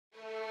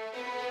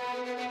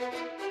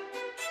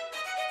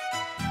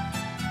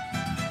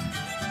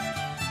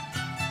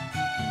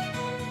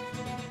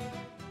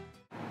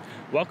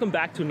Welcome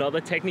back to another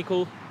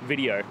technical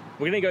video.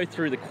 We're gonna go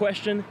through the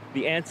question,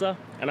 the answer,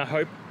 and I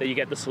hope that you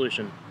get the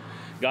solution.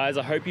 Guys,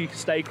 I hope you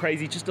stay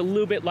crazy just a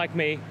little bit like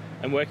me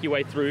and work your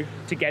way through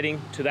to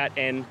getting to that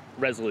end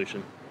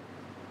resolution.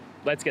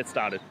 Let's get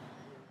started.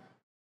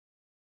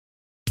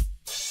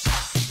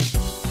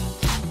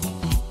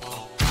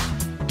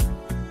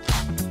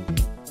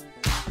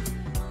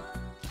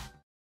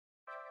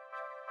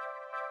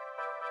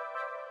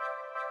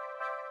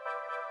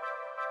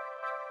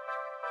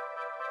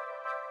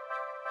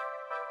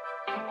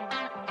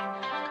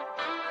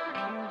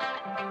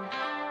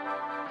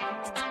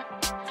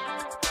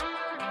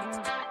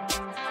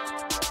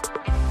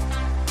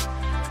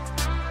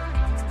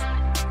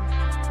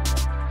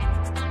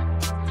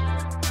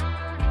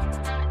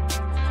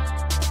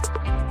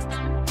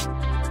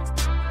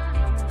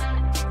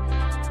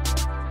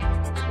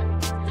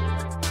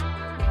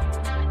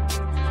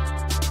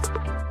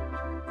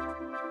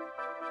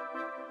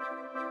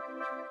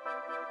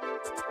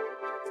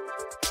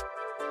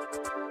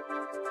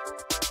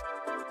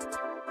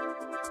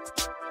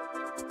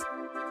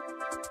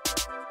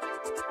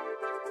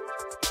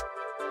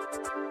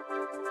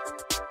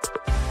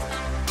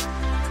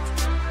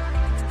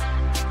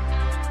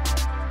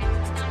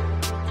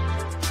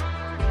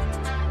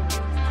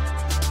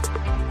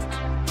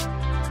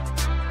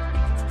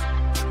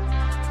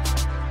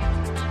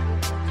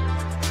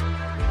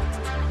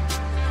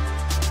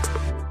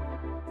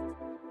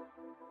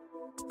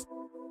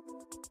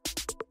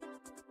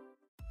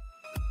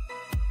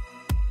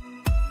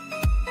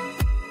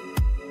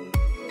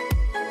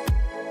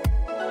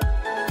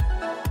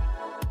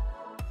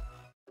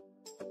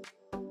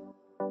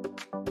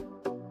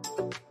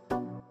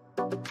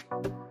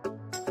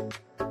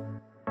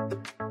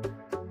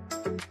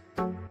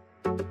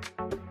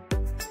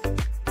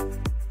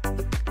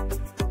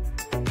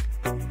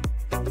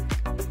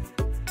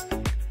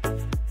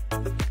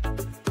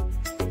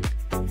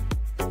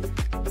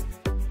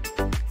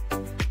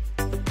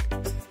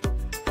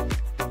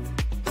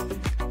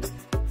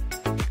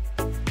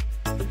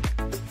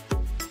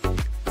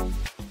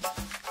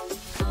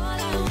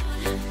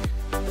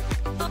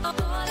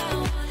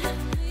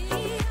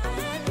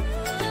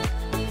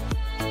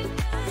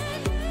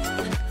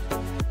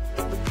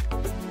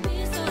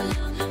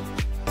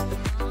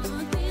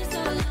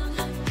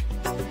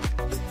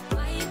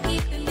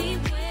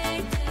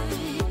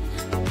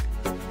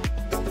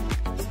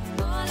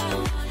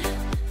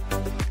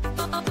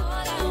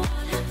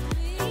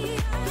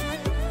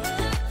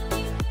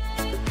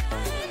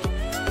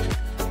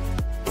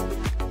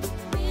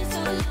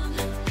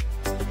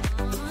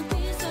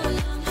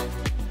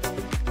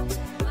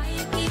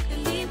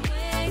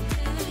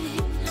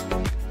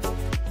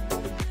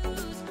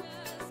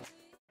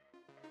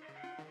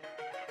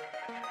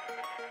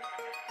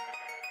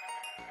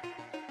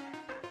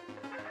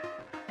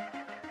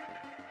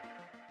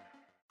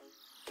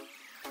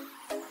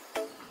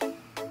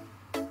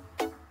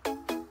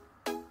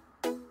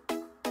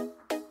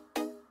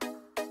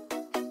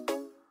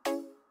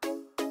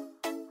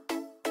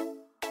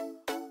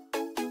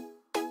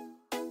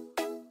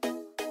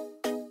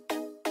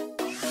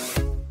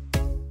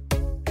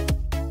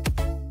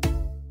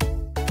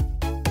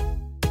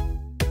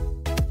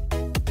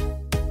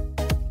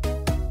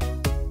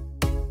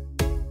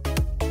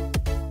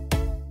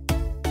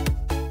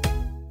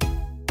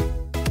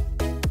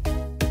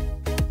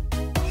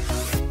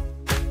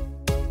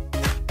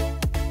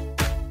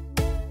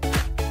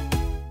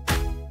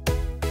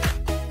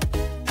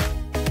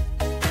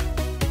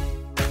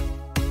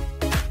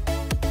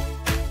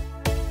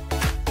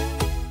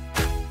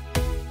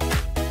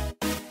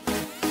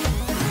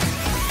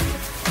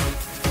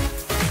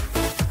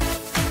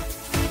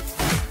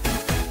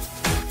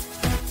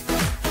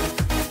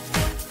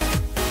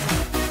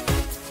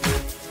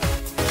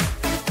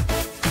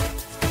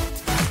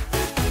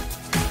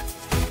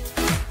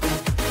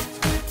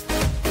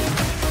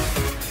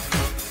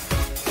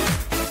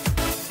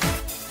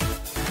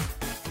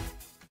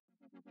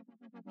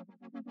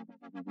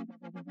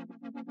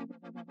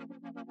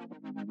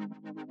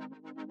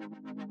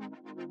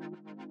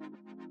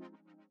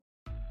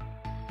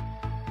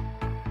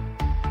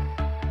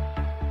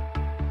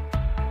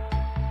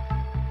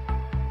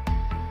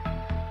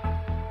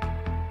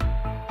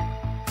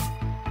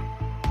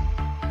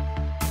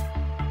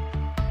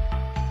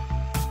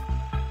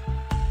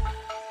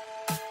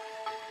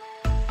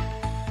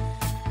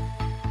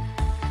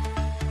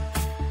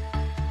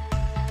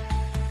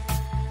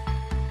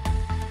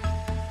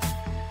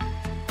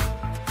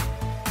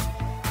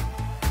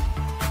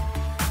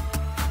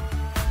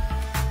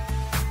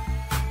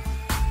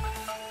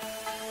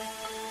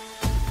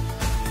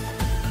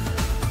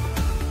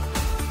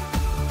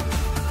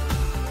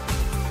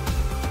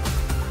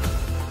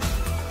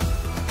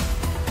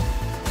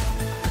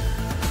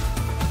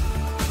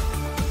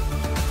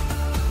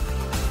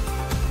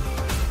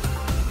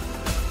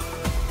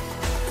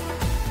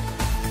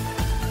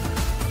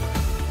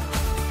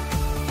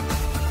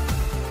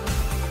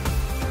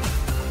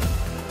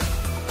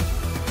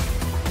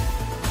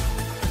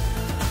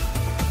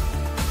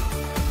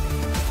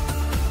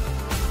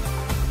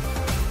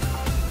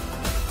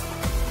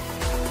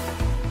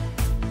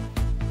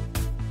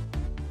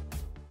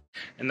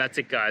 And that's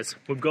it, guys.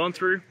 We've gone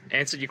through,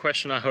 answered your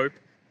question, I hope,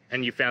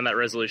 and you found that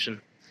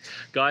resolution.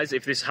 Guys,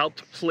 if this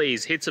helped,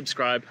 please hit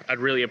subscribe. I'd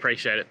really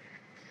appreciate it.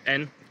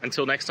 And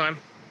until next time,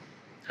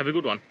 have a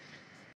good one.